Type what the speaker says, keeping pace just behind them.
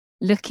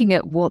looking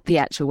at what the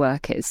actual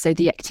work is. So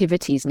the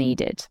activities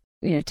needed,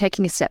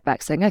 taking a step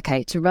back saying,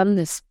 okay, to run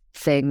this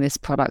thing, this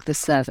product, this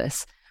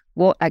service,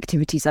 what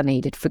activities are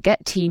needed?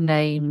 Forget team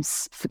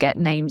names, forget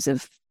names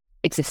of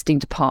existing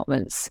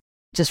departments,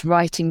 just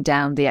writing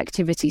down the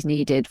activities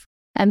needed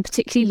and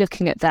particularly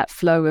looking at that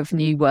flow of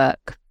new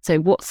work. So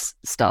what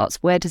starts,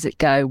 where does it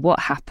go, what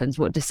happens,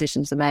 what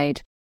decisions are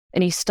made?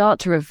 And you start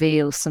to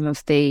reveal some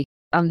of the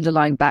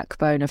underlying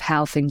backbone of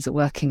how things are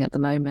working at the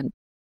moment.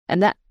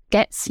 And that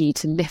gets you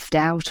to lift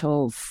out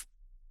of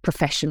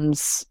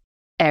professions,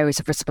 areas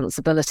of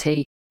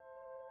responsibility.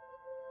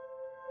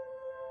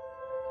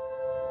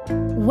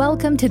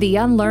 Welcome to the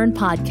Unlearn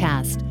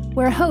Podcast,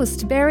 where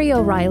host Barry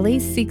O'Reilly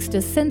seeks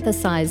to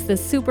synthesize the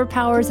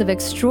superpowers of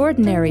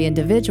extraordinary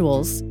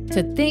individuals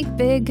to think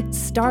big,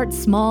 start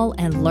small,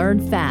 and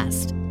learn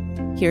fast.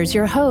 Here's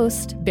your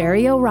host,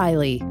 Barry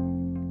O'Reilly.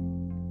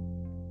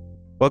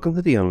 Welcome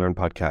to the Unlearn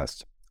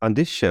Podcast. On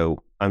this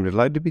show, I'm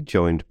delighted to be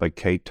joined by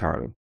Kate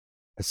Tarling,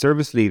 a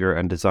service leader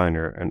and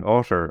designer and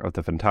author of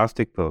the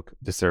fantastic book,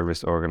 The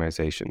Service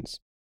Organizations.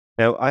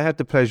 Now, I had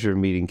the pleasure of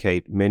meeting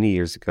Kate many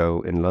years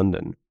ago in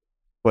London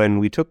when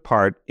we took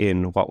part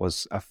in what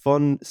was a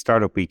fun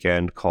startup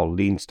weekend called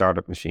Lean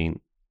Startup Machine.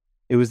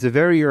 It was the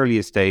very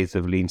earliest days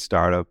of Lean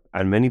Startup,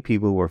 and many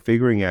people were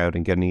figuring out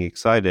and getting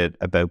excited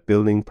about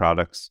building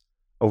products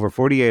over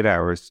 48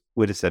 hours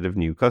with a set of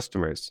new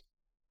customers.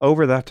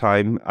 Over that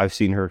time, I've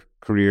seen her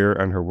career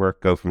and her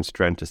work go from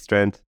strength to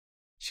strength.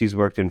 She's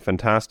worked in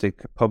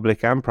fantastic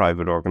public and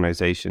private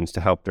organisations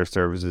to help their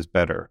services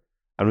better,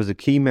 and was a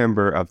key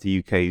member of the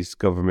UK's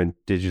Government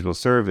Digital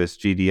Service,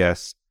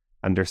 GDS,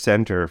 and their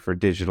Centre for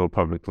Digital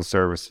Public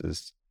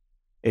Services.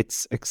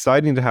 It's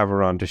exciting to have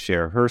her on to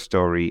share her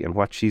story and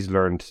what she's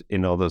learned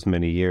in all those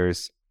many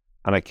years,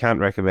 and I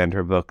can't recommend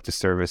her book, The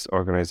Service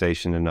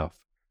Organisation, enough.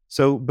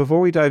 So before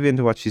we dive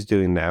into what she's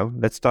doing now,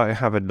 let's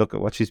have a look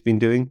at what she's been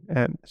doing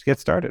to get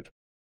started.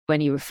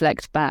 When you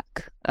reflect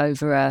back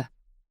over a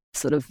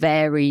sort of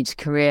varied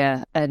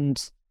career,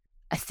 and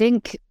I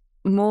think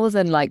more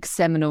than like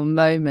seminal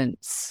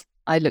moments,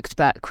 I looked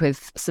back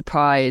with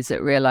surprise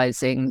at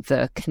realizing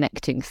the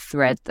connecting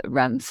thread that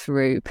ran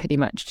through pretty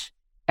much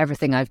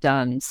everything I've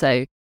done.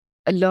 So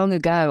long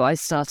ago, I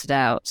started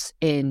out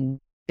in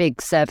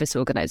big service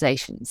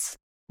organizations,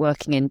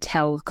 working in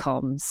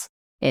telecoms,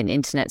 in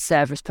internet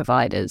service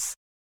providers.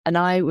 And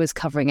I was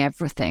covering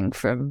everything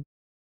from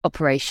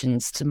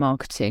operations to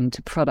marketing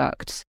to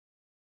product.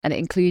 And it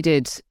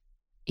included,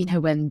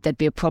 when there'd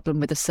be a problem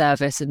with a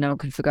service and no one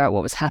could figure out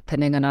what was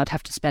happening, and I'd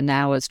have to spend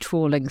hours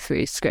trawling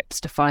through scripts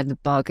to find the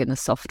bug in the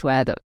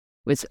software that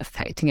was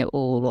affecting it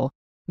all, or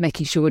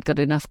making sure we'd got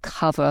enough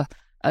cover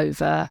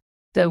over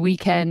the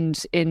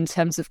weekend in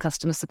terms of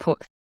customer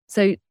support.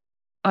 So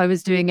I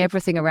was doing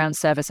everything around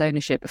service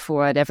ownership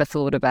before I'd ever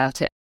thought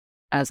about it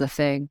as a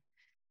thing.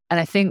 And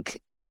I think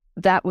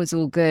that was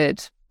all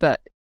good, but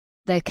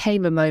there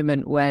came a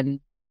moment when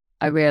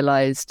I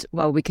realized,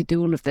 well, we could do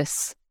all of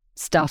this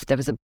stuff. There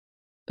was an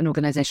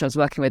organization I was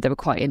working with, they were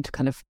quite into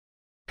kind of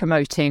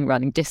promoting,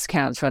 running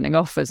discounts, running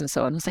offers and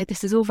so on. I was like,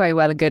 this is all very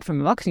well and good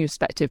from a marketing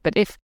perspective, but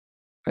if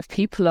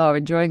people are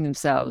enjoying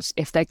themselves,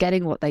 if they're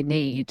getting what they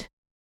need,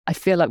 I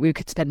feel like we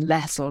could spend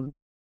less on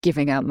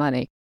giving out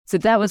money. So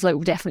that was like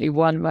definitely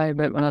one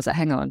moment when I was like,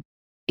 hang on,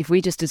 if we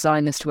just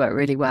design this to work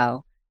really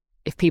well,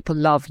 if people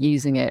love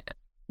using it,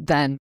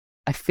 then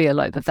I feel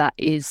like that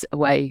is a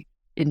way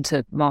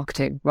into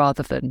marketing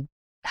rather than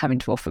having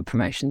to offer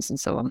promotions and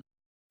so on.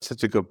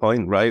 Such a good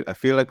point, right? I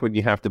feel like when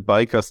you have to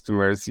buy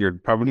customers, you're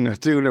probably not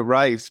doing it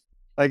right.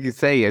 Like you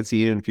say, if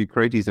you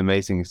create these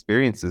amazing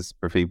experiences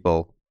for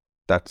people,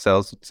 that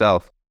sells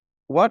itself.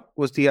 What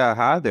was the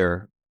aha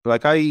there?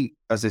 Like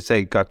as I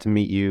say, got to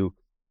meet you.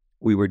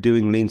 We were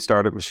doing Lean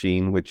Startup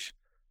Machine, which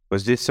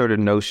was this sort of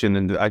notion,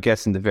 and I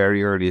guess in the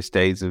very earliest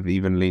days of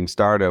even Lean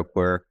Startup,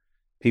 where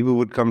people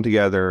would come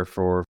together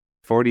for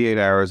 48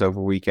 hours over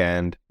a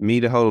weekend,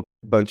 meet a whole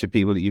bunch of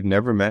people that you've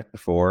never met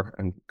before,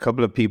 and a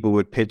couple of people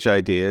would pitch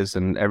ideas,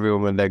 and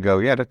everyone would then go,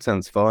 yeah, that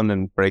sounds fun,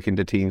 and break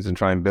into teams and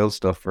try and build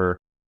stuff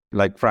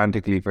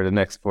frantically for the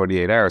next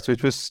 48 hours,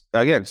 which was,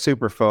 again,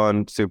 super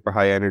fun, super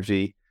high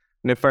energy.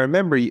 And if I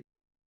remember,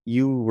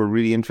 you were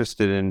really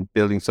interested in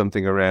building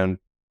something around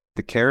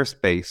the care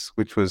space,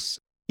 which was,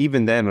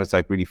 even then, was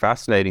like really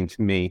fascinating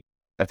to me.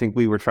 I think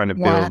we were trying to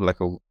build like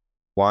a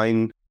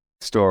wine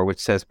store, which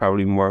says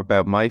probably more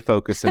about my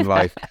focus in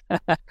life.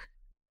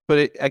 But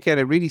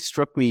it really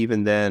struck me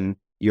even then,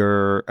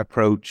 your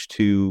approach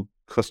to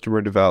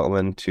customer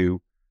development,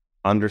 to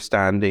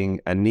understanding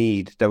a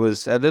need that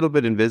was a little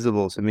bit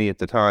invisible to me at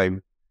the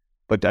time.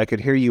 But I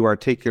could hear you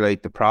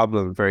articulate the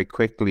problem very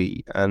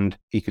quickly, and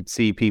you could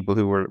see people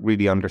who were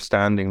really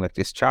understanding like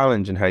this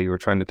challenge and how you were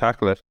trying to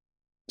tackle it.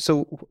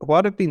 So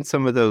what have been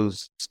some of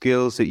those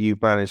skills that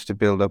you've managed to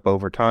build up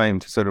over time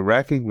to sort of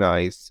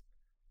recognize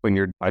when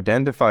you're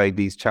identifying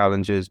these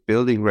challenges,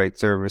 building great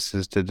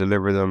services to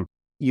deliver them?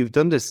 You've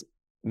done this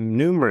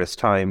numerous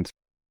times.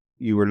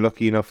 You were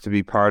lucky enough to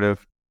be part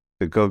of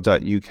the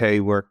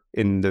gov.uk work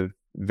in the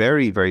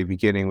very, very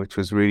beginning, which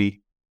was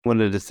really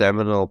one of the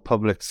seminal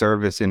public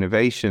service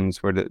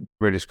innovations where the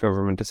British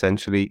government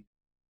essentially,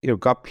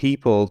 got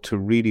people to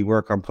really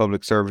work on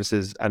public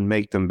services and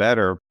make them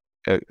better.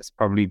 It's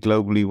probably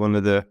globally one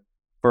of the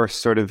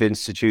first sort of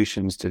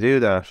institutions to do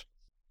that.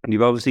 And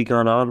you've obviously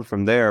gone on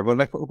from there.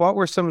 But what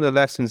were some of the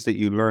lessons that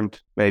you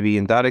learned maybe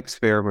in that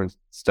experiment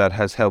that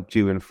has helped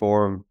you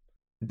inform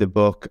the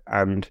book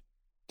and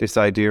this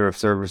idea of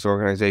service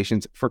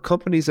organizations for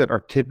companies that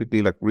are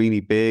typically really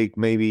big,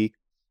 maybe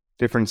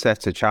different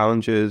sets of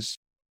challenges?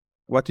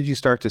 What did you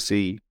start to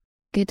see?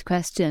 Good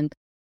question.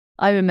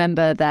 I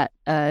remember that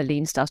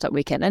Lean Startup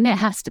Weekend, and it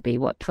has to be,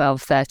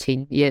 12,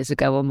 13 years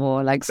ago or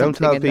more. Don't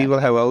tell people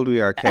how old we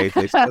are, Kate.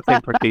 They still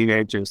think we're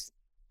teenagers.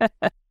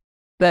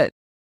 But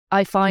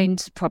I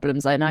find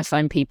problems and I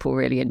find people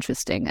really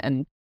interesting.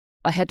 And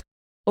I had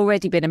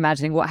already been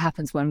imagining what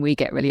happens when we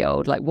get really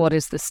old. What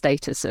is the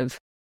status of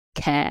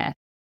care?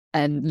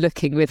 And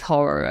looking with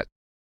horror at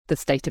the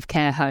state of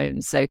care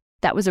homes. So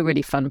that was a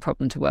really fun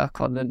problem to work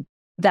on. And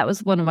that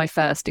was one of my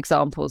first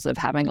examples of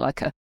having a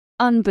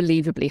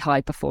unbelievably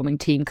high performing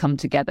team come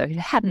together who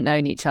hadn't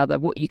known each other,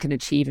 what you can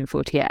achieve in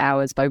 48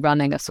 hours by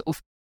running a sort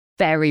of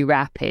very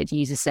rapid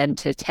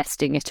user-centered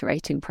testing,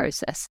 iterating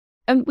process.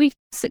 And we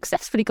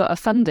successfully got a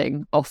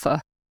funding offer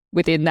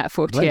within that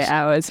 48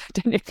 hours. I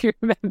don't know if you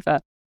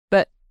remember.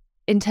 But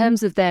in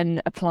terms of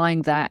then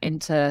applying that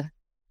into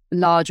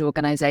large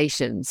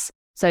organizations,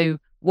 so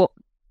what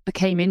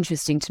became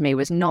interesting to me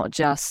was not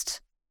just,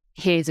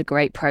 here's a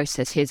great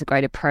process, here's a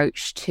great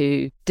approach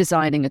to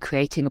designing or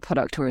creating a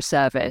product or a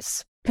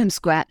service from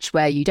scratch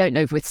where you don't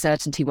know with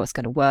certainty what's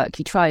going to work.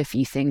 You try a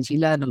few things, you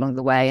learn along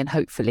the way, and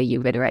hopefully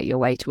you iterate your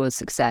way towards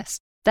success.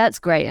 That's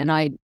great. And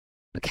I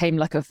became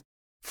a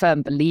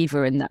firm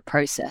believer in that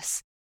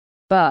process.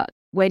 But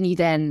when you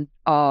then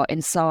are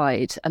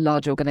inside a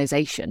large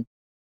organization,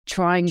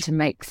 trying to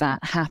make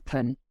that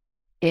happen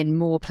in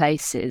more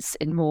places,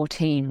 in more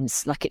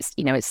teams,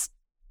 it's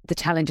the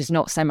challenge is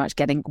not so much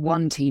getting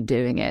one team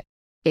doing it.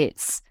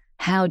 It's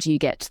how do you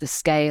get to the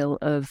scale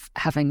of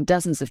having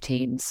dozens of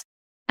teams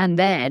and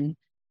then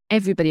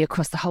everybody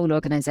across the whole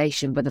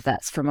organization, whether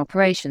that's from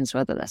operations,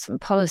 whether that's from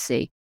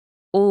policy,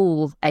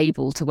 all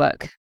able to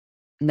work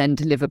and then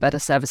deliver better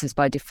services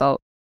by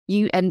default.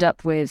 You end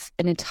up with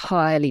an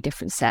entirely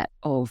different set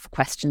of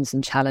questions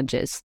and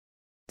challenges.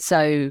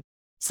 So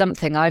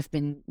something I've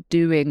been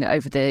doing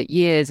over the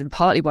years, and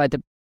partly why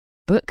the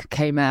book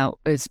came out,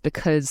 is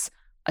because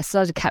I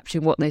started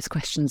capturing what those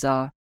questions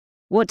are.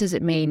 What does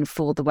it mean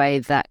for the way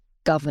that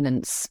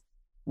governance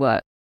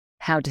works,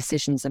 how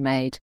decisions are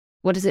made?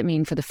 What does it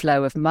mean for the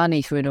flow of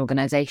money through an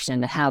organization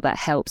and how that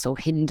helps or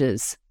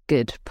hinders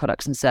good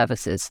products and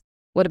services?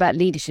 What about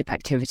leadership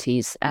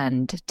activities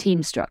and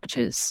team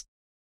structures?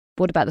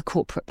 What about the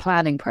corporate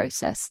planning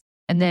process?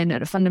 And then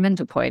at a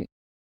fundamental point,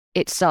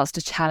 it starts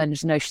to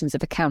challenge notions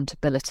of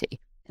accountability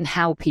and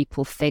how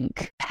people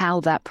think, how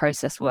that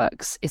process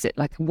works. Is it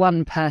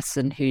one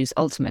person who's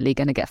ultimately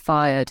going to get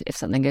fired if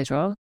something goes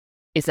wrong?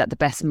 Is that the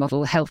best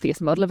model,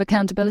 healthiest model of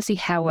accountability?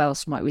 How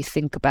else might we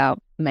think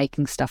about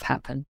making stuff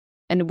happen?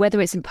 And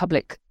whether it's in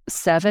public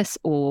service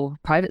or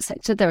private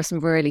sector, there are some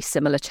really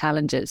similar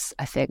challenges,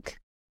 I think.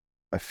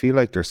 I feel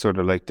like they're sort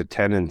of like the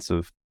tenets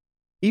of,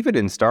 even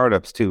in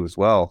startups too as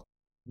well.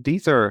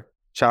 These are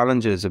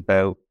challenges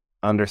about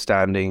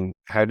understanding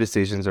how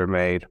decisions are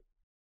made,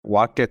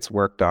 what gets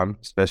worked on,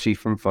 especially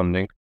from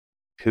funding,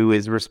 who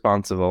is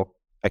responsible.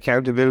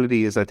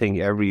 Accountability is, I think,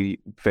 every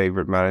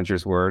favorite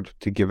manager's word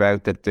to give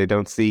out that they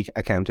don't see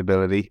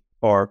accountability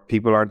or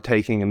people aren't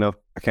taking enough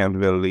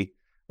accountability.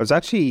 I was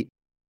actually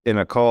in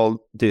a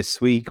call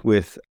this week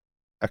with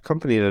a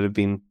company that I've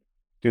been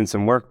doing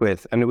some work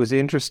with, and it was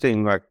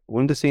interesting.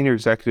 One of the senior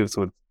executives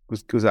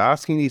was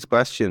asking these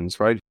questions,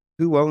 right?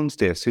 Who owns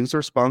this? Who's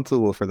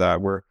responsible for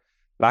that? We're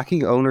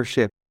lacking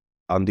ownership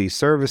on these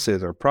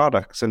services or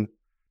products. And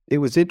it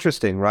was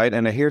interesting, right?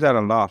 And I hear that a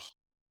lot.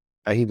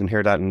 I even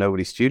hear that in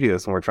Nobody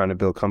Studios when we're trying to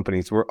build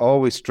companies. We're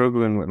always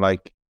struggling with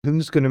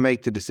who's going to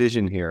make the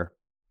decision here?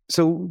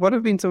 So what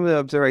have been some of the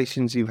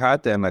observations you've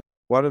had then?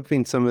 What have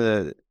been some of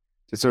the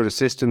sort of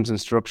systems and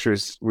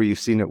structures where you've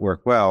seen it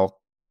work well?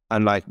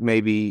 And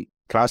maybe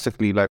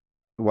classically,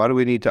 what do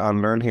we need to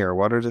unlearn here?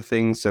 What are the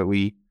things that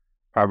we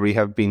probably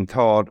have been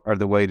taught are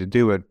the way to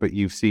do it, but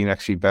you've seen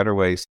actually better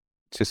ways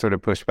to sort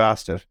of push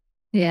past it?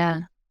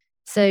 Yeah.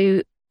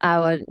 So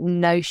our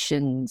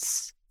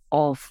notions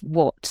of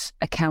what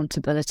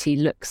accountability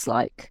looks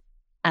like,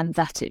 and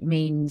that it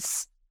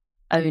means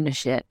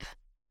ownership,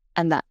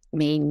 and that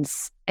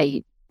means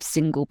a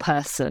single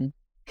person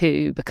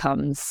who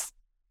becomes,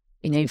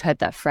 you've heard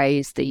that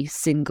phrase, the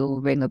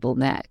single ringable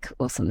neck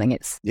or something.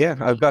 Yeah,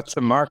 I've got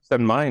some marks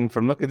on mine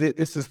from, look at it,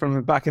 this is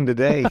from back in the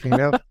day,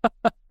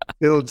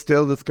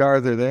 still the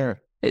scars are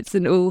there. It's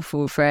an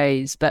awful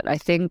phrase, but I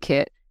think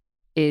it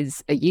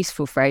is a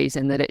useful phrase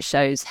in that it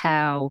shows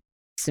how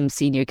some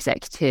senior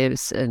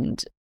executives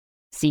and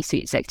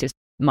C-suite executives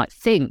might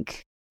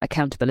think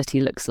accountability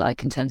looks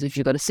like, in terms of, if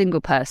you've got a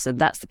single person,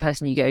 that's the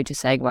person you go to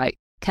saying, right,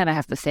 can I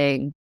have the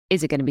thing?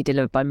 Is it going to be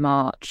delivered by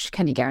March?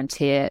 Can you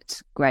guarantee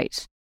it?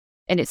 Great.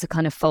 And it's a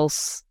kind of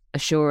false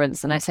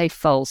assurance. And I say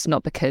false,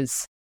 not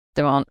because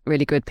there aren't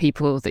really good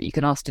people that you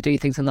can ask to do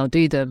things and they'll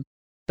do them,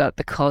 but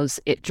because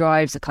it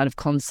drives a kind of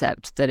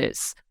concept that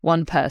it's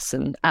one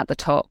person at the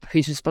top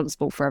who's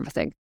responsible for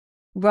everything,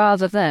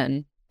 rather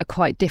than a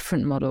quite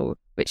different model,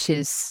 which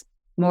is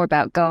more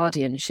about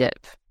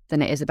guardianship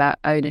than it is about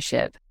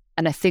ownership.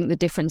 And I think the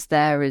difference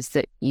there is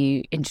that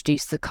you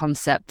introduce the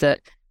concept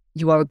that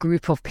you are a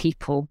group of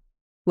people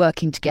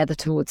working together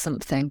towards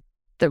something,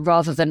 that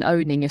rather than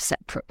owning a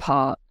separate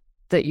part,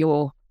 that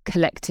you're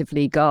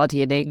collectively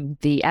guardianing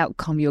the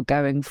outcome you're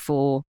going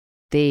for,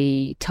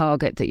 the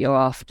target that you're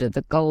after,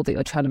 the goal that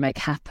you're trying to make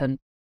happen,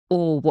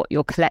 or what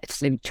you're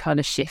collectively trying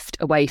to shift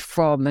away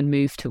from and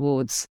move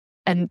towards.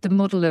 And the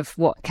model of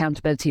what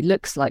accountability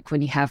looks like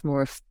when you have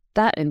more of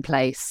that in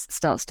place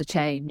starts to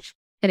change.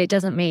 And it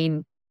doesn't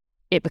mean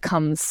it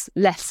becomes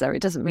lesser.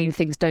 It doesn't mean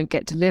things don't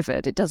get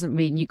delivered. It doesn't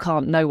mean you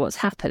can't know what's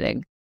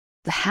happening.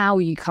 The how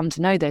you come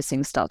to know those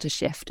things start to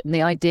shift. And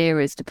the idea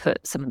is to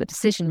put some of the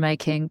decision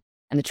making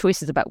and the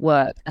choices about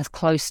work as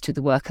close to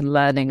the work and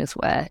learning as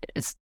where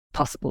it's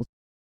possible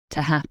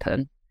to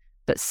happen,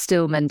 but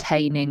still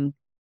maintaining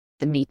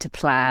the need to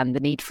plan, the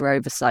need for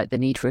oversight, the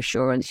need for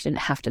assurance. You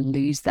didn't have to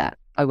lose that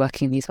by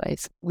working in these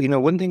ways.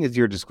 One thing as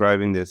you're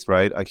describing this,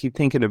 right, I keep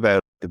thinking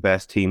about the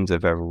best teams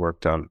I've ever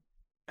worked on.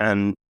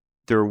 And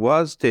there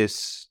was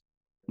this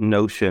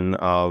notion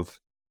of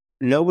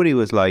nobody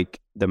was like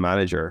the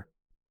manager.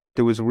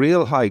 There was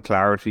real high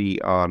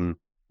clarity on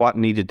what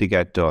needed to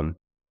get done.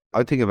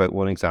 I think about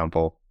one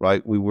example,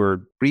 right? We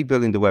were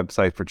rebuilding the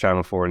website for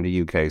Channel 4 in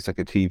the UK. It's like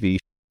a TV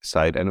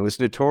site. And it was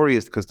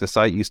notorious because the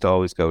site used to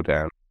always go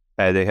down.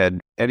 They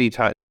had any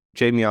time,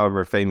 Jamie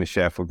Oliver, famous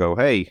chef, would go,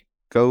 hey,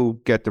 go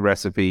get the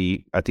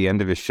recipe at the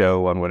end of his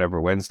show on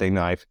whatever Wednesday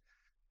night.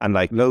 And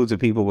like loads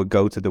of people would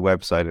go to the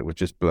website. It would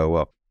just blow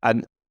up.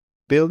 And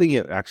building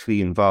it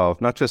actually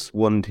involved not just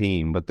one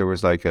team, but there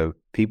was like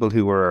people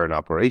who were an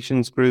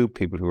operations group,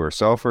 people who were a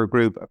software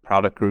group, a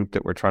product group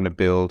that were trying to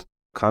build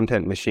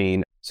content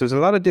machine. So there's a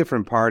lot of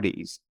different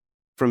parties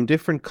from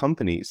different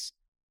companies.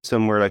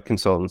 Some were like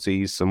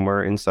consultancies, some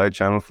were inside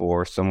Channel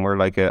 4, some were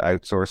like an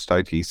outsourced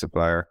IT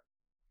supplier.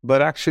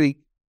 But actually,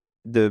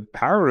 the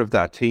power of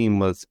that team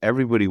was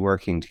everybody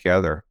working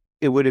together.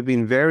 It would have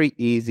been very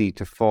easy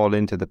to fall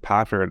into the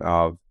pattern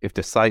of, if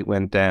the site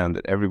went down,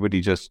 that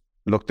everybody just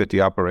looked at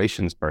the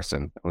operations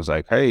person and was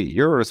like, hey,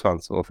 you're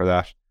responsible for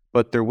that.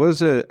 But there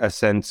was a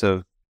sense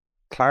of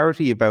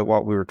clarity about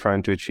what we were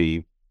trying to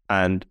achieve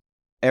and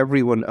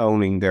everyone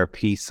owning their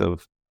piece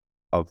of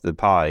the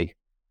pie.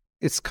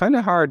 It's kind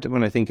of hard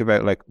when I think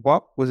about like,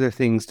 what was the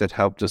things that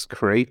helped us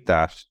create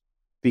that?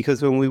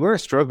 Because when we were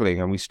struggling,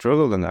 and we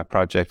struggled in that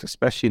project,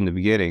 especially in the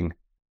beginning,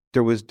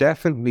 there was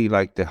definitely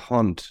like the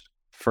hunt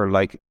for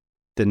like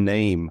the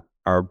name,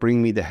 or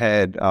bring me the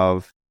head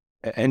of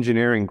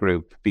engineering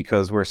group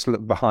because we're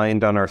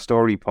behind on our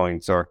story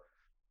points, or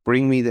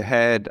bring me the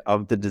head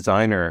of the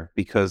designer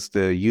because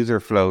the user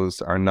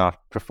flows are not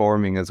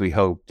performing as we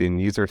hoped in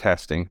user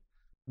testing.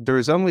 There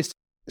is always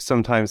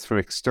sometimes from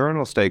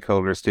external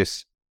stakeholders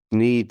this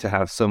need to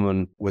have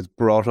someone was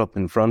brought up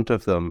in front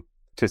of them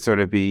to sort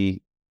of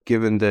be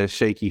given the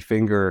shaky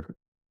finger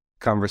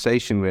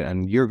conversation with,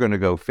 and you're going to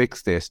go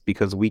fix this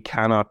because we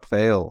cannot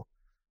fail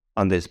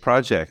on this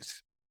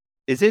project.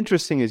 It's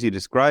interesting as you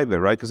describe it,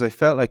 right? Because I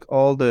felt like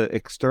all the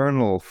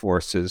external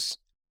forces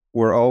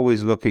were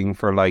always looking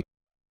for like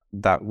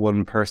that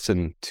one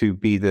person to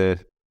be the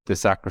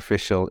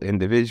sacrificial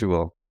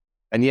individual.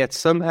 And yet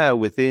somehow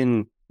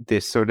within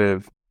this sort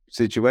of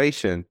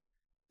situation,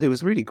 it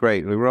was really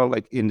great. We were all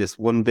like in this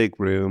one big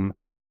room,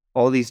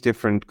 all these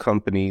different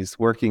companies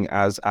working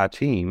as a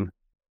team.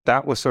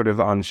 That was sort of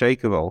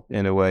unshakable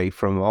in a way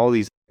from all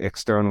these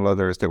external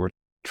others that were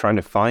trying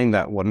to find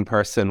that one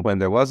person when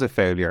there was a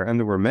failure, and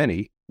there were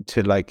many,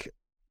 to like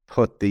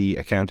put the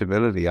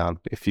accountability on,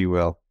 if you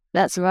will.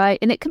 That's right.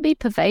 And it can be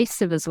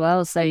pervasive as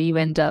well. So you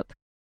end up,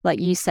 like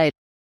you say,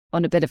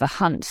 on a bit of a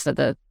hunt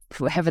for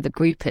whoever the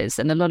group is,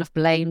 and a lot of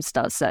blame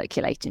starts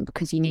circulating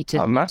because you need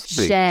to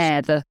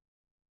share the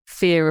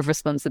fear of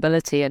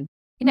responsibility. And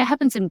it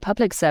happens in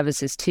public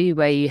services too,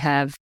 where you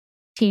have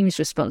teams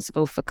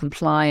responsible for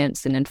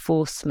compliance and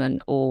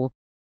enforcement or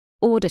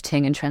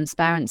auditing and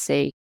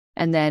transparency.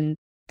 And then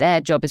their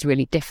job is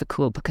really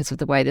difficult because of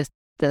the way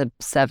the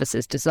service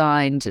is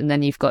designed. And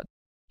then you've got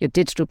your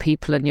digital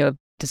people and your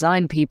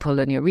design people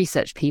and your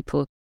research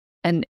people.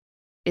 And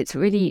it's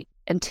really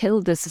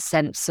until there's a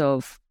sense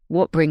of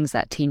what brings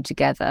that team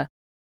together.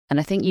 And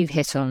I think you've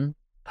hit on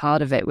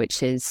part of it,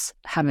 which is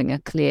having a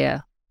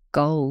clear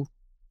goal,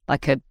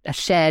 like a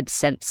shared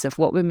sense of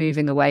what we're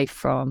moving away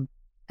from.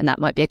 And that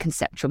might be a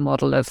conceptual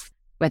model of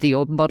whether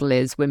your model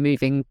is we're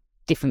moving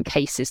different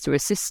cases through a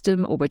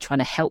system or we're trying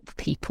to help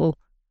people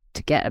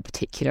to get a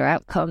particular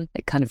outcome.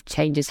 It kind of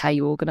changes how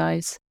you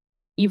organize.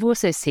 You've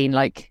also seen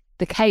like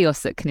the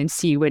chaos that can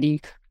ensue when you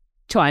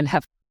try and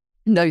have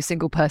no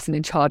single person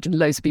in charge and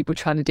loads of people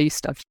trying to do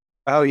stuff.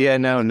 Oh yeah,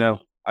 no.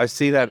 I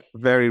see that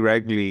very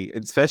regularly,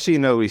 especially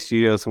in OE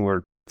Studios when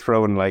we're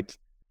throwing like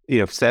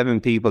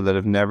 7 people that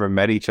have never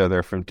met each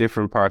other from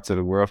different parts of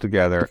the world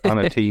together on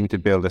a team to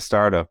build a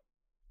startup.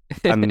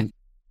 And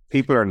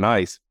people are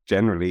nice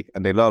generally,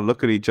 and they all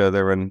look at each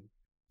other, and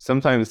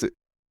sometimes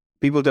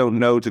people don't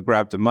know to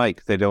grab the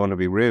mic. They don't want to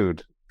be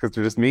rude because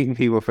they're just meeting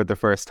people for the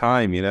first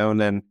time, and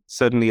then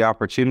suddenly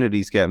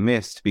opportunities get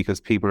missed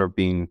because people are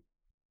being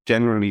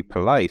generally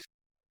polite.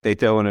 They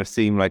don't want to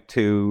seem like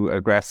too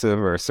aggressive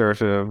or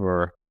assertive,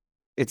 or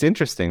it's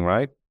interesting,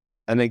 right?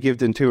 And they give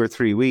them 2 or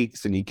 3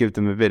 weeks and you give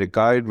them a bit of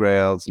guide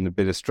rails and a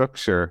bit of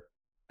structure.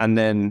 And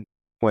then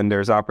when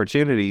there's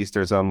opportunities,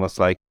 there's almost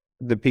like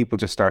the people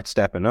just start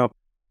stepping up,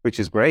 which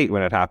is great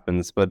when it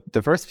happens. But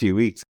the first few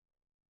weeks,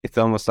 it's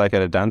almost like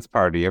at a dance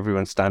party.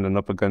 Everyone's standing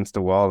up against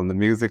the wall and the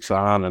music's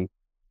on and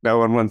no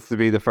one wants to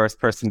be the first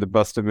person to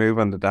bust a move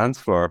on the dance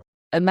floor.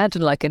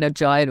 Imagine like in a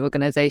giant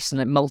organization,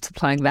 like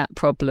multiplying that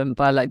problem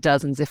by like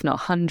dozens, if not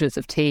hundreds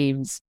of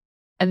teams.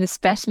 And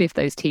especially if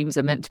those teams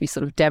are meant to be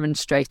sort of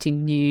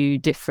demonstrating new,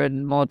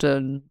 different,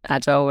 modern,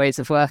 agile ways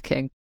of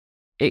working,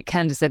 it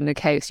can just end in a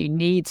chaos. You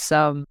need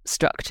some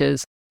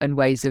structures and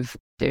ways of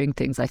doing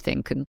things, I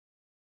think, and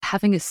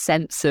having a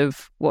sense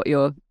of what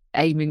you're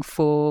aiming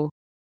for,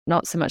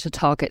 not so much a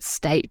target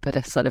state, but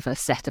a sort of a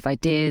set of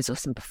ideas or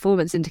some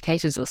performance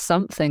indicators or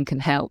something can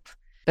help.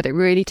 But it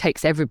really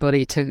takes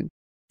everybody to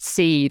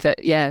see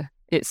that, yeah,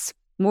 it's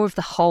more of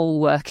the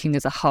whole working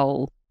as a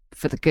whole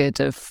for the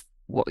good of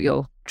what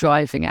you're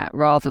driving at,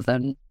 rather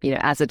than,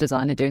 as a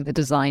designer doing the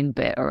design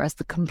bit or as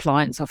the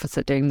compliance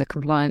officer doing the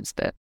compliance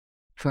bit,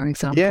 for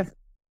example. Yeah.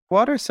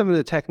 What are some of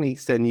the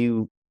techniques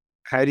then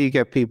how do you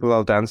get people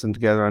all dancing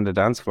together on the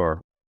dance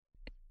floor?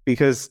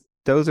 Because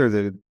those are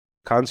the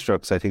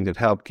constructs, I think, that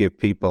help give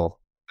people,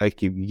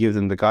 like you give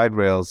them the guide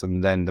rails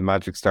and then the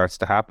magic starts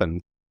to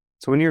happen.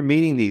 So when you're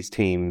meeting these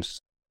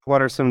teams,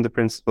 what are some of the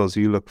principles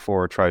you look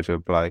for or try to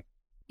apply?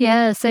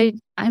 Yeah, so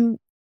I'm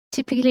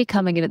typically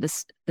coming in at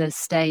the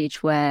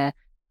stage where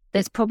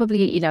there's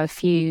probably, a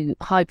few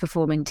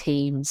high-performing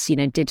teams,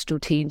 digital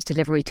teams,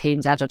 delivery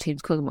teams, agile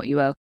teams, call them what you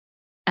will,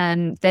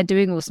 and they're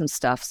doing awesome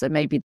stuff. So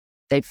maybe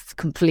they've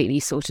completely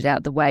sorted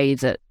out the way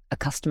that a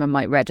customer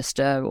might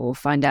register or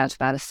find out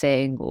about a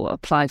thing or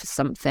apply for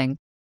something.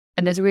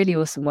 And there's really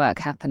awesome work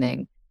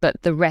happening,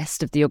 but the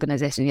rest of the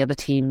organization, the other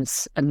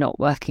teams, are not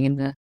working in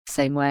the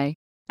same way.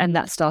 And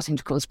that's starting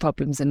to cause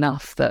problems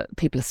enough that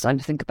people are starting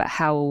to think about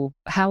how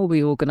are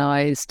we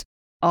organized?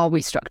 Are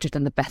we structured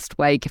in the best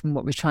way, given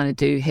what we're trying to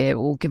do here,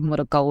 or given what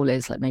our goal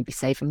is, like maybe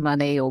saving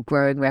money or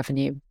growing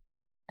revenue?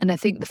 And I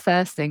think the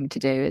first thing to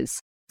do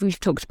is, we've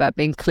talked about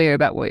being clear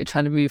about what you're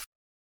trying to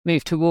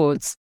move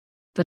towards,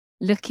 but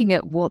looking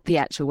at what the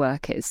actual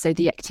work is. So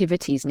the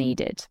activities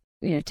needed,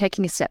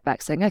 taking a step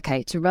back, saying,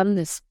 okay, to run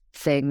this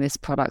thing, this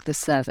product, this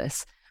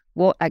service,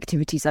 what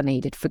activities are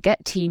needed?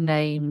 Forget team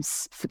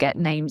names, forget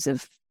names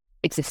of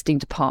existing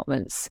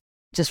departments,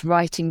 just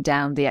writing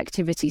down the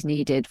activities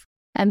needed,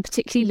 and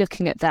particularly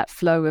looking at that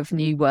flow of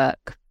new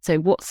work. So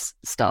what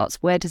starts,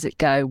 where does it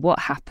go, what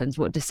happens,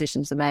 what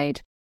decisions are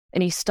made?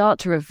 And you start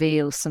to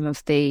reveal some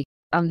of the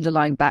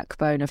underlying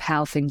backbone of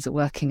how things are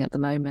working at the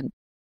moment.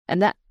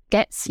 And that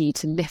gets you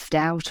to lift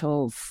out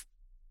of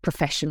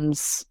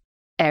professions,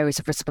 areas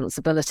of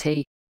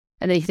responsibility.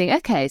 And then you think,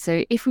 okay,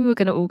 so if we were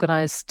going to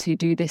organise to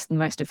do this in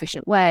the most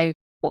efficient way,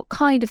 what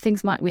kind of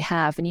things might we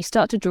have? And you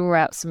start to draw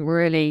out some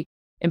really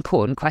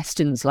important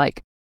questions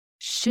like,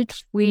 should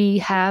we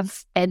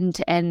have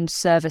end-to-end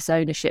service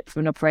ownership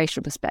from an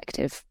operational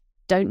perspective?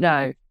 Don't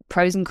know.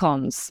 Pros and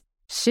cons.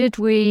 Should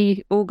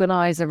we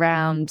organise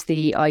around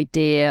the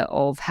idea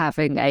of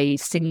having a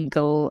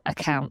single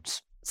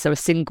account, so a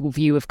single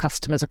view of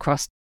customers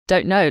across?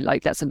 Don't know.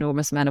 Like, that's an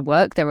enormous amount of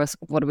work.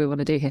 What do we want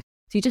to do here?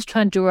 So you just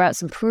try and draw out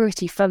some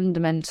pretty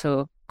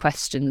fundamental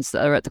questions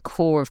that are at the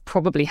core of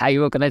probably how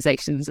your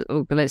organisation's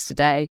organised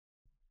today.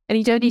 And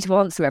you don't need to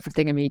answer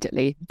everything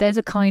immediately. There's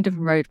a kind of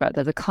roadmap,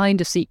 there's a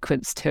kind of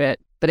sequence to it,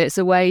 but it's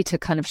a way to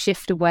kind of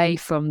shift away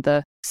from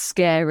the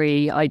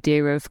scary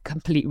idea of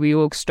complete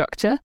reorg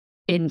structure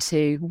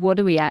into what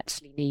do we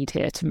actually need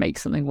here to make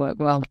something work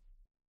well.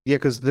 Yeah,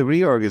 because the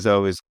reorg is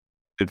always,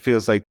 it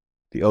feels like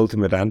the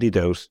ultimate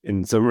antidote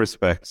in some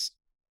respects.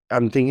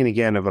 I'm thinking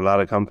again of a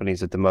lot of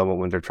companies at the moment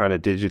when they're trying to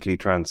digitally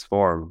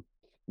transform.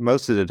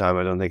 Most of the time,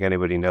 I don't think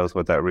anybody knows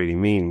what that really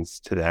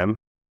means to them.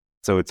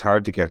 So it's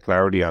hard to get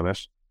clarity on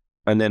it.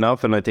 And then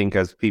often I think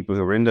as people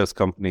who are in those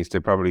companies, they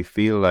probably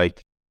feel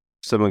like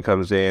someone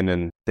comes in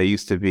and they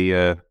used to be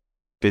a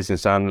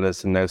business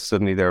analyst and now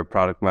suddenly they're a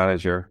product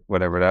manager,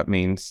 whatever that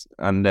means.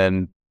 And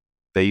then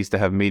they used to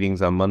have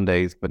meetings on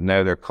Mondays, but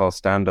now they're called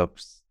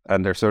stand-ups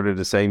and they're sort of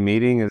the same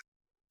meeting.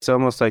 It's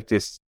almost like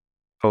this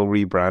whole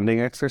rebranding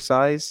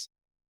exercise,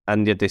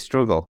 and yet they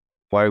struggle.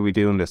 Why are we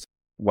doing this?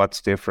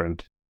 What's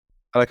different?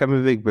 Like, I'm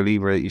a big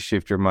believer that you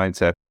shift your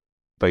mindset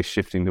by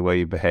shifting the way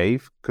you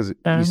behave, because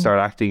you start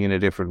acting in a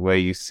different way.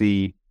 You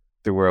see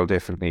the world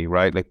differently,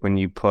 right? Like when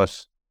you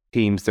put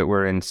teams that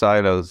were in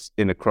silos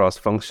in a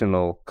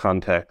cross-functional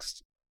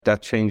context,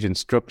 that change in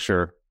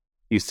structure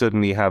you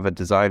suddenly have a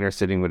designer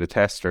sitting with a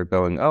tester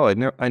going, oh,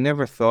 I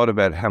never thought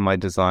about how my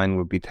design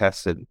would be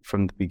tested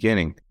from the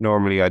beginning.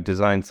 Normally I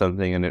design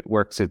something and it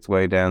works its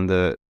way down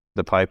the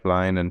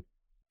pipeline, and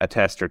a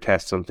tester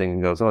tests something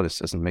and goes, oh, this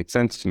doesn't make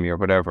sense to me or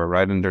whatever,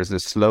 right? And there's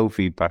this slow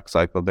feedback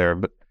cycle there.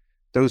 But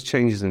those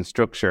changes in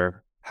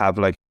structure have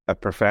like a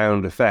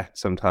profound effect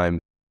sometimes.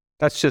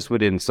 That's just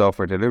within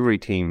software delivery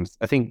teams.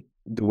 I think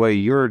the way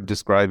you're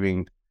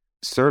describing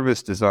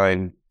service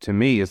design to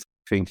me is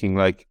thinking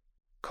like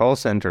call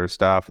center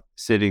staff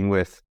sitting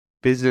with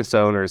business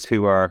owners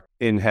who are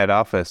in head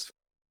office.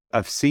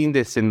 I've seen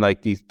this in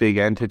like these big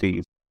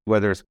entities,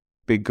 whether it's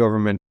big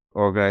government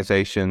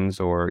organizations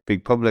or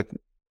big public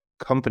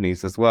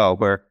companies as well,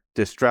 where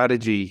the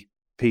strategy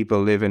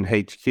people live in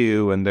HQ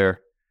and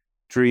they're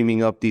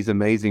dreaming up these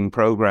amazing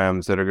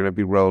programs that are going to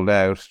be rolled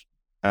out,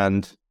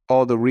 and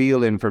all the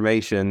real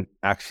information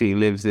actually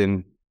lives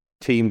in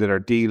team that are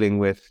dealing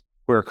with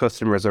where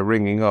customers are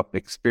ringing up,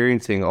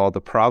 experiencing all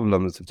the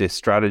problems of this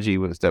strategy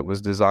that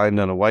was designed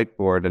on a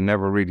whiteboard and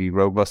never really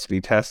robustly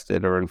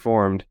tested or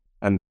informed.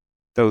 And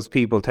those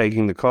people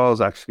taking the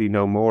calls actually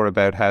know more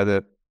about how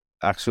the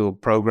actual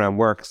program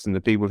works than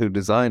the people who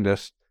designed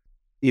it.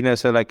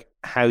 So like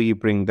how you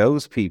bring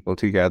those people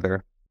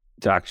together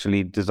to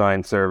actually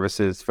design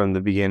services from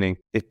the beginning,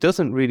 it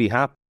doesn't really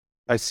happen.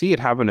 I see it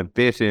happen a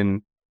bit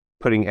in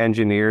putting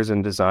engineers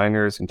and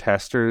designers and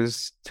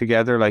testers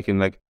together, like in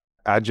like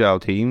agile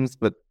teams.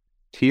 But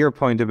to your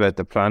point about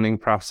the planning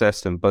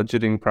process and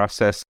budgeting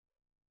process,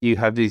 you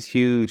have these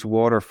huge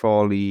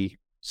waterfall-y,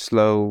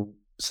 slow,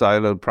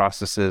 siloed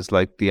processes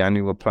like the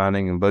annual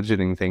planning and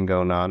budgeting thing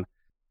going on.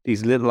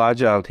 These little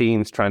agile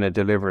teams trying to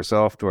deliver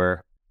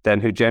software, then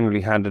who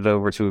generally hand it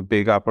over to a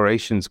big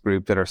operations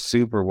group that are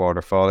super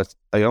waterfall.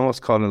 I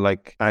almost call it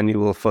like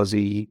annual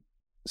fuzzy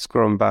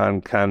Scrum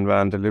Band,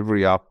 Kanban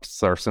delivery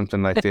ops or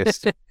something like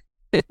this.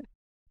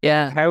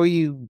 Yeah. How are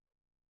you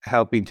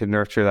helping to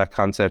nurture that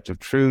concept of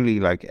truly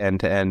like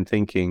end-to-end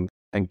thinking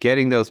and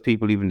getting those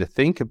people even to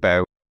think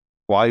about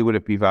why would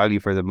it be value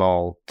for them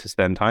all to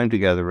spend time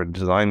together and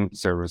design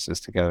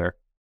services together?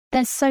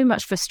 There's so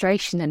much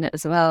frustration in it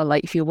as well.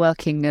 Like if you're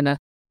working in an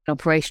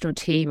operational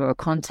team or a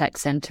contact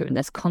center and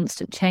there's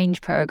constant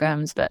change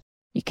programs, but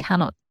you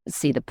cannot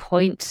see the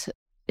point.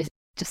 It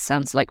just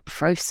sounds like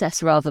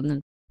process rather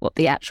than what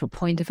the actual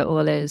point of it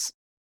all is.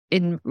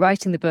 In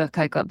writing the book,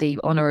 I got the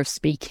honor of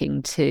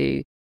speaking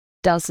to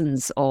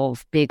dozens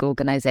of big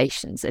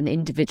organizations and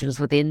individuals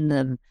within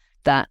them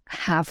that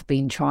have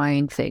been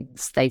trying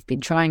things. They've been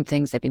trying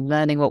things, they've been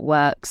learning what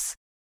works,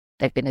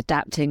 they've been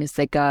adapting as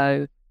they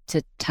go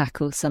to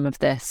tackle some of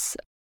this.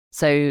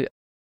 So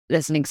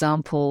there's an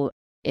example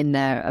in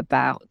there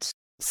about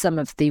some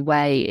of the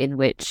way in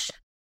which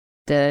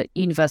the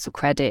universal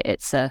credit,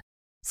 it's a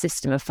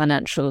system of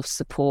financial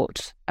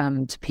support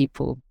to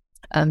people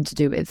to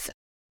do with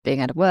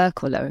being out of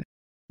work or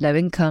low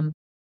income,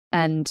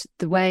 and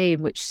the way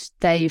in which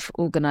they've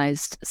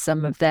organised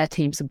some of their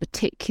teams, and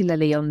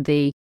particularly on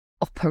the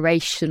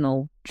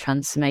operational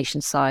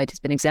transformation side, has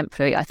been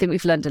exemplary. I think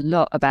we've learned a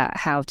lot about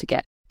how to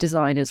get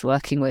designers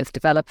working with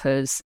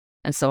developers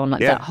and so on,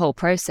 like that whole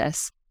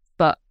process.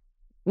 But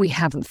we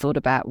haven't thought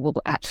about, well,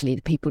 actually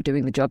the people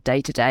doing the job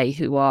day to day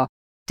who are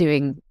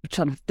doing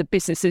kind of the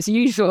business as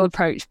usual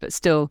approach, but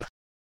still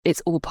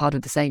it's all part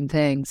of the same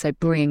thing. So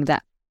bringing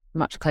that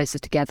much closer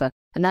together.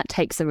 And that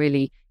takes a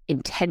really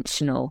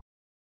intentional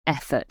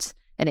effort,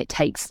 and it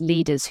takes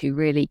leaders who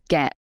really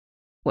get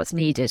what's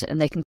needed and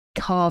they can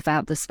carve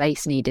out the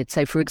space needed.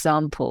 So for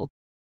example,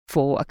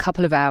 for a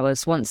couple of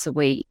hours once a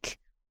week,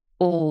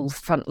 all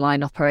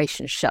frontline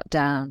operations shut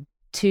down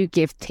to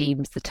give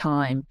teams the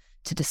time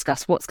to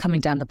discuss what's coming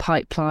down the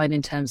pipeline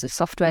in terms of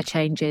software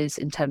changes,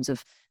 in terms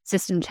of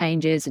system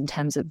changes, in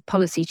terms of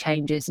policy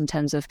changes, in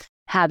terms of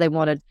how they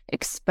want to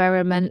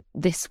experiment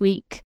this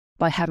week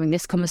by having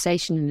this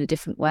conversation in a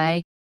different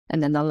way.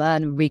 And then they'll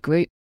learn and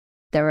regroup.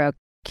 There are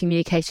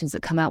communications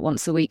that come out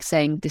once a week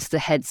saying, this is the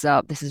heads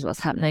up, this is what's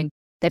happening.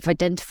 They've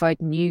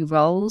identified new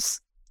roles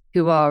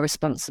who are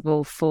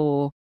responsible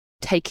for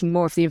taking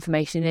more of the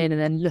information in and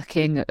then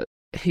looking at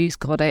who's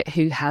got it,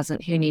 who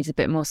hasn't, who needs a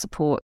bit more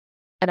support.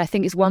 And I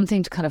think it's one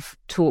thing to kind of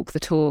talk the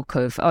talk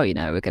of, we're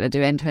going to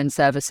do end-to-end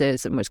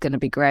services and it's going to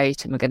be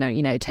great and we're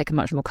going to, take a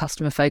much more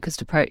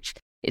customer-focused approach.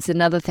 It's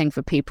another thing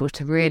for people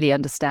to really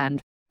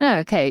understand,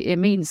 it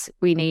means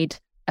we need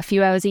a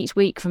few hours each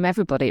week from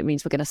everybody. It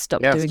means we're going to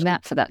stop doing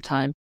that for that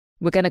time.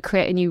 We're going to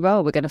create a new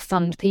role. We're going to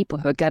fund people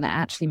who are going to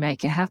actually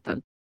make it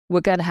happen.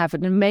 We're going to have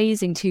an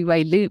amazing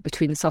two-way loop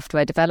between the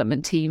software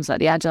development teams, like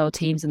the agile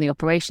teams and the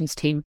operations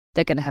team.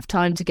 They're going to have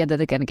time together.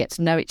 They're going to get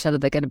to know each other.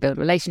 They're going to build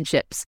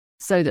relationships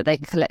so that they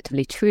can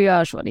collectively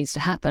triage what needs to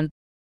happen.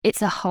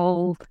 It's a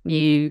whole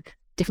new,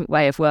 different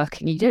way of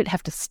working. You don't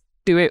have to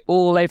do it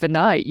all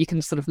overnight. You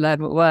can sort of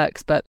learn what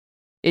works, but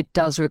it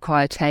does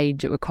require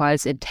change. It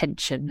requires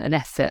intention and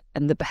effort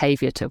and the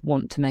behavior to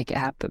want to make it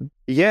happen.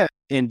 Yeah.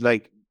 And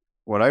like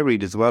what I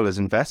read as well is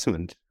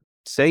investment.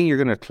 Saying you're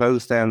going to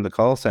close down the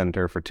call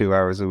center for 2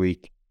 hours a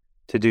week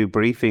to do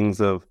briefings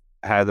of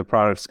how the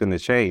product's going to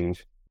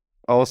change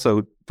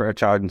also for a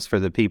chance for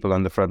the people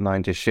on the front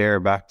line to share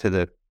back to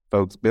the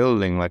folks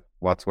building, like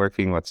what's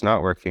working, what's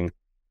not working.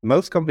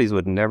 Most companies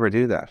would never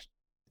do that.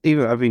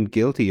 Even I've been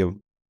guilty of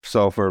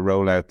software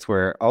rollouts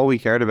where all we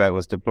cared about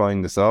was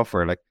deploying the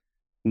software. Like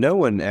no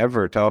one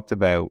ever talked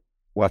about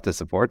what the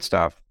support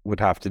staff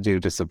would have to do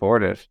to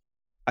support it.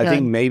 I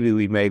think maybe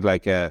we made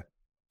like a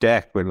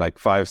deck with like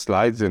 5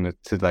 slides in it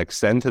to like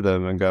send to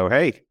them and go,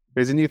 hey,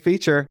 here's a new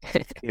feature,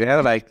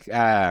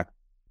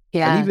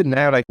 and even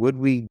now, like, would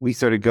we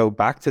sort of go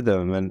back to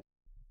them? And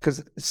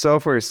because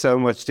software is so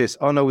much this,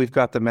 oh no, we've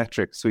got the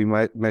metrics. We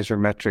might measure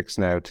metrics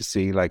now to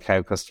see like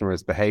how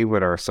customers behave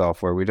with our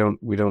software. We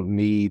don't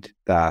need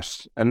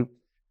that. And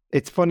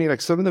it's funny,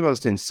 like some of the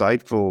most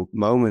insightful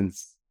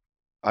moments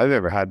I've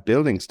ever had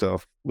building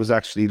stuff was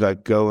actually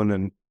like going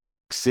and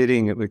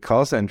sitting with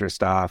call center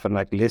staff and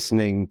like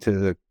listening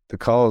to the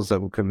calls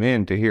that would come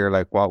in to hear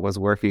like what was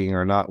working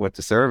or not with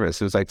the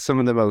service. It was like some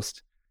of the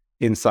most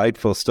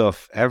insightful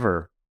stuff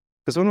ever.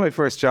 Because one of my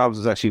first jobs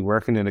was actually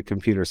working in a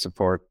computer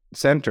support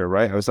center,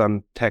 right? I was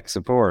on tech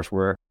support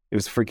where it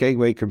was for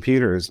gateway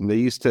computers, and they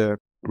used to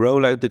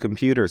roll out the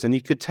computers, and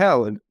you could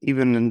tell, and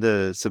even in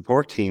the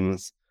support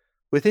teams,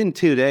 within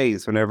 2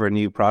 days, whenever a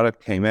new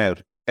product came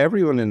out,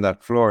 everyone in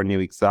that floor knew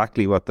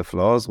exactly what the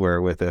flaws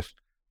were with it,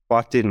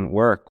 what didn't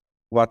work,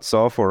 what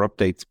software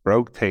updates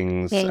broke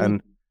things,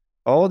 and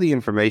all the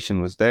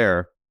information was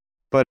there.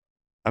 But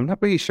I'm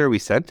not really sure we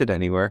sent it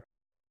anywhere.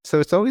 So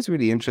it's always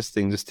really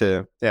interesting just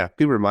to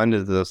be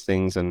reminded of those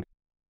things and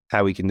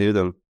how we can do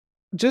them.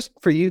 Just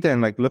for you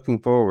then, like looking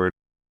forward,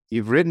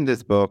 you've written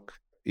this book,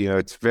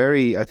 it's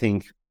very, I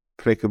think,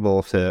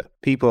 applicable to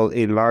people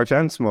in large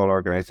and small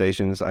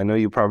organizations. I know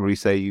you probably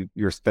say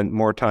you're spent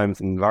more time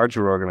in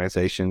larger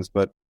organizations,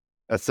 but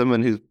as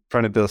someone who's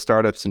trying to build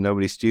startups in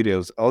Nobody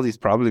Studios, all these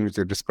problems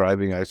you're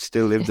describing, I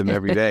still live them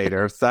every day.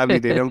 Sadly,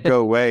 they don't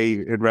go away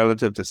in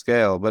relative to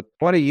scale. But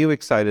what are you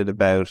excited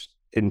about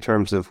in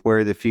terms of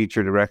where the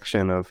future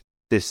direction of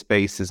this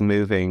space is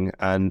moving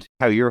and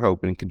how you're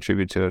hoping to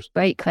contribute to it?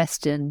 Great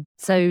question.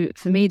 So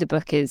for me, the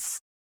book is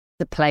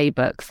the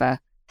playbook for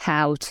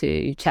how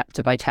to,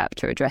 chapter by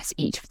chapter, address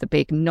each of the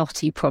big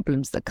knotty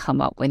problems that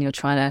come up when you're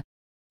trying to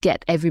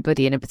get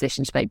everybody in a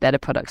position to make better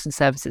products and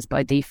services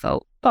by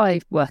default by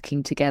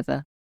working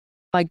together.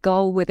 My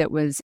goal with it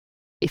was,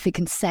 if it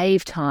can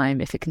save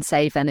time, if it can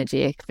save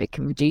energy, if it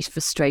can reduce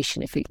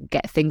frustration, if it can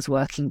get things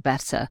working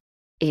better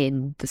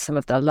in some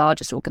of the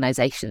largest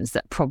organizations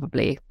that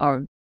probably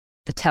are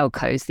the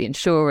telcos, the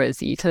insurers,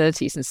 the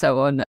utilities and so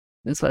on,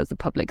 as well as the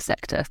public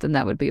sector, then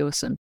that would be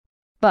awesome.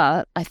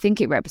 But I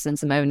think it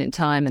represents a moment in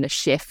time and a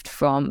shift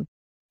from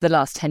the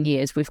last 10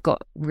 years. We've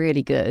got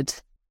really good,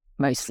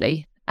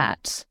 mostly,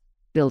 at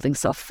building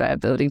software,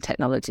 building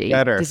technology,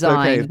 better.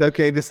 design. It's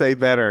okay to say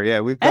better. Yeah,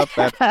 we've got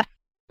better.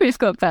 We've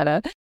got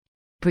better.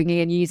 Bringing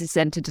in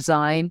user-centered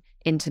design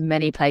into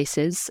many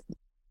places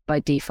by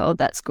default,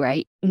 that's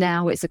great.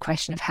 Now it's a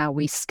question of how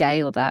we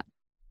scale that.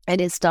 And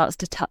it starts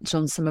to touch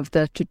on some of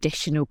the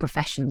traditional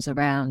professions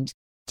around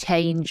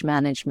change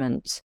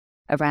management,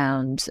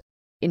 around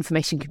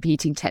information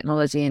computing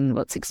technology and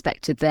what's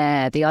expected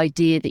there. The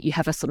idea that you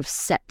have a sort of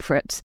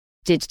separate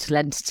digital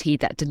entity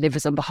that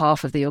delivers on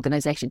behalf of the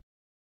organization.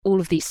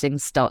 All of these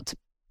things start to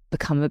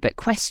become a bit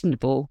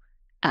questionable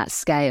at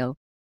scale.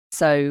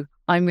 So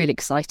I'm really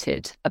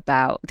excited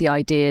about the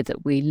idea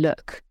that we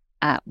look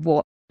at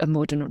what a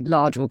modern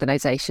large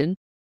organization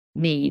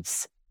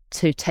needs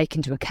to take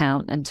into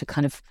account and to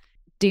kind of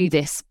do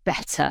this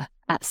better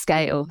at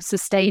scale,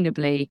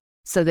 sustainably,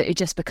 so that it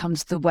just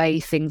becomes the way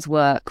things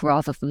work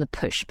rather than the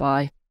push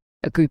by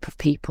a group of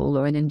people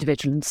or an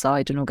individual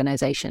inside an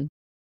organization.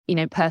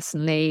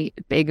 Personally,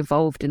 being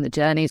involved in the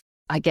journeys,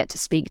 I get to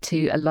speak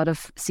to a lot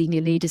of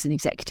senior leaders and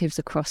executives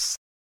across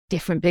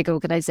different big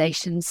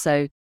organizations.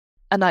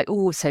 And I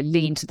also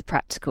lean to the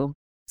practical.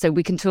 So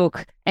we can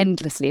talk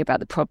endlessly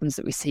about the problems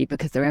that we see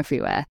because they're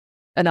everywhere.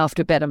 And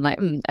after a bit, I'm like,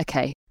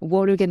 okay,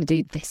 what are we going to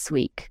do this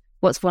week?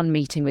 What's one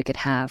meeting we could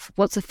have?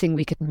 What's a thing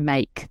we could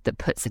make that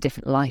puts a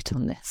different light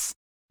on this?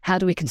 How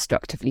do we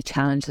constructively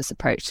challenge this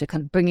approach to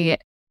kind of bringing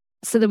it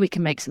so that we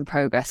can make some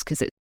progress,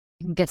 because it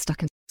can get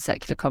stuck in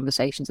circular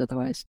conversations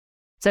otherwise.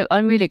 So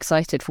I'm really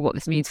excited for what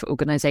this means for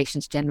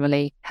organizations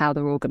generally, how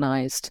they're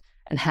organized,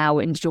 and how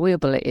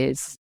enjoyable it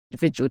is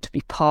individual to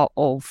be part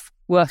of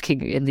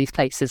working in these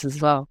places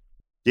as well.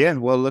 Yeah,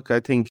 well, look,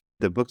 I think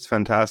the book's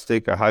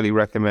fantastic. I highly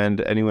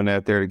recommend anyone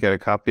out there to get a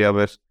copy of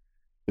it.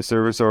 The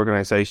service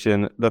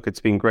organization. Look, it's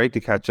been great to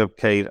catch up,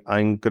 Kate.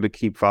 I'm going to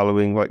keep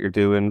following what you're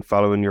doing,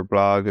 following your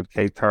blog at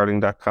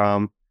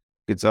katetarling.com.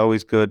 It's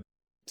always good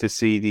to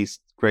see these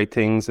great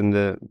things and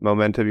the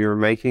momentum you're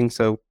making.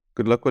 So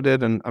good luck with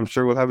it. And I'm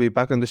sure we'll have you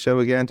back on the show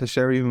again to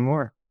share even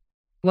more.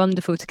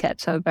 Wonderful to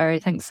catch up, Barry.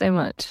 Thanks so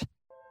much.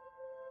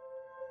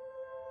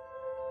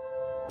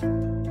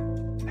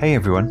 Hey,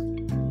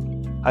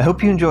 everyone. I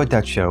hope you enjoyed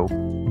that show,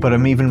 but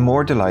I'm even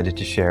more delighted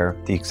to share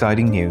the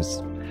exciting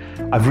news.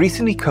 I've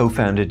recently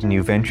co-founded a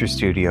new venture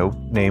studio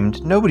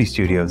named Nobody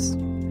Studios.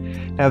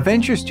 Now,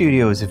 Venture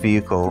Studio is a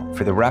vehicle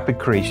for the rapid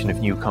creation of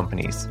new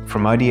companies,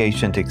 from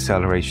ideation to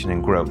acceleration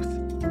and growth.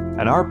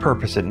 And our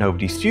purpose at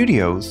Nobody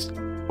Studios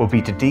will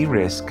be to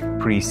de-risk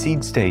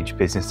pre-seed stage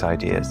business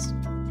ideas.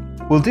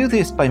 We'll do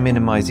this by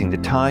minimizing the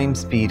time,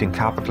 speed, and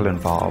capital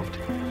involved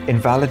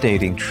in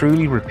validating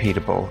truly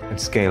repeatable and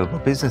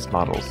scalable business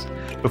models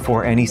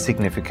before any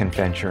significant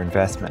venture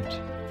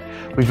investment.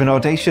 We've an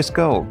audacious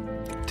goal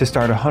to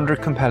start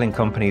 100 compelling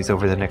companies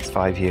over the next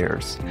 5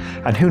 years,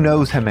 and who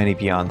knows how many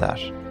beyond that.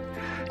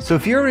 So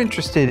if you're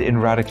interested in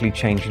radically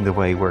changing the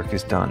way work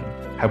is done,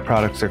 how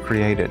products are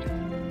created,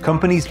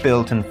 companies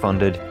built and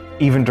funded,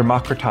 even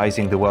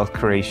democratizing the wealth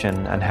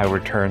creation and how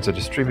returns are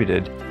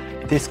distributed,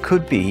 this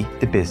could be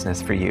the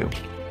business for you.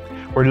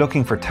 We're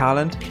looking for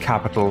talent,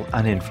 capital,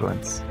 and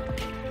influence.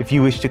 If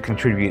you wish to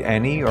contribute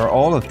any or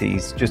all of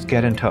these, just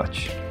get in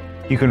touch.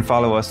 You can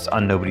follow us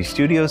on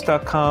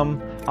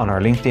nobodystudios.com, on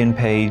our LinkedIn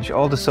page,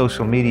 all the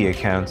social media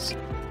accounts,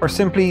 or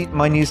simply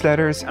my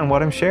newsletters and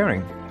what I'm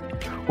sharing.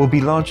 We'll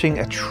be launching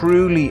a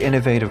truly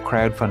innovative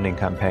crowdfunding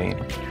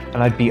campaign,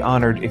 and I'd be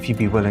honored if you'd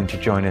be willing to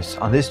join us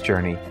on this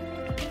journey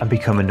and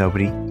become a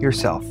nobody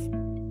yourself.